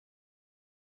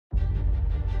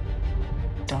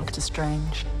Doctor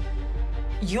Strange.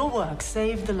 Your work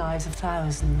saved the lives of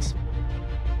thousands.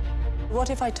 What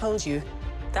if I told you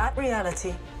that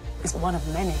reality is one of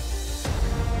many?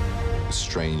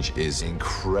 Strange is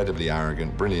incredibly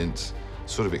arrogant, brilliant,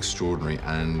 sort of extraordinary,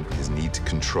 and his need to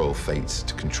control fate,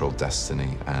 to control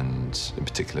destiny, and in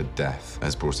particular death,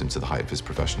 has brought him to the height of his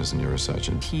profession as a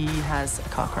neurosurgeon. He has a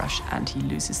car crash and he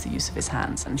loses the use of his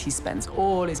hands, and he spends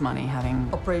all his money having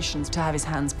operations to have his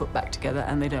hands put back together,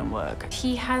 and they don't work.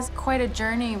 He has quite a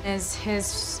journey as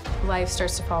his life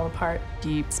starts to fall apart.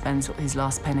 He spends his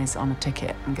last pennies on a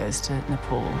ticket and goes to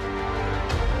Nepal.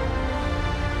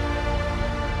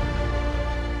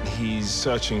 He's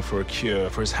searching for a cure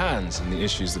for his hands and the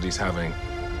issues that he's having.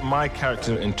 My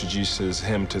character introduces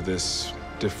him to this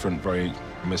different, very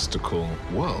mystical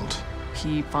world.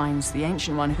 He finds the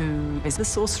Ancient One, who is the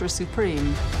Sorcerer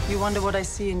Supreme. You wonder what I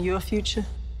see in your future?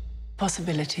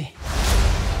 Possibility.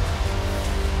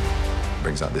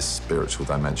 Brings out this spiritual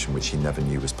dimension which he never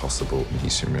knew was possible, and he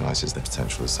soon realizes the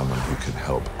potential of someone who can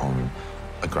help on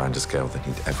a grander scale than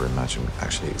he'd ever imagined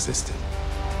actually existed.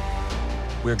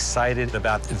 We're excited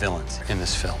about the villains in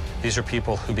this film. These are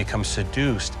people who become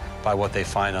seduced by what they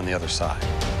find on the other side.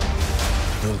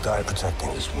 You'll die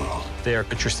protecting this world. They're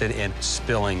interested in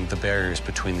spilling the barriers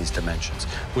between these dimensions,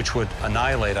 which would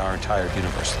annihilate our entire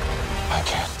universe. I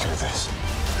can't do this.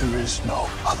 There is no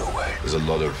other way. There's a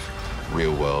lot of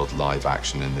real-world live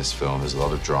action in this film. There's a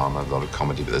lot of drama, a lot of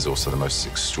comedy, but there's also the most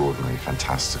extraordinary,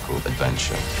 fantastical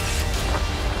adventure.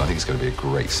 I think it's going to be a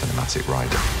great cinematic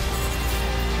ride.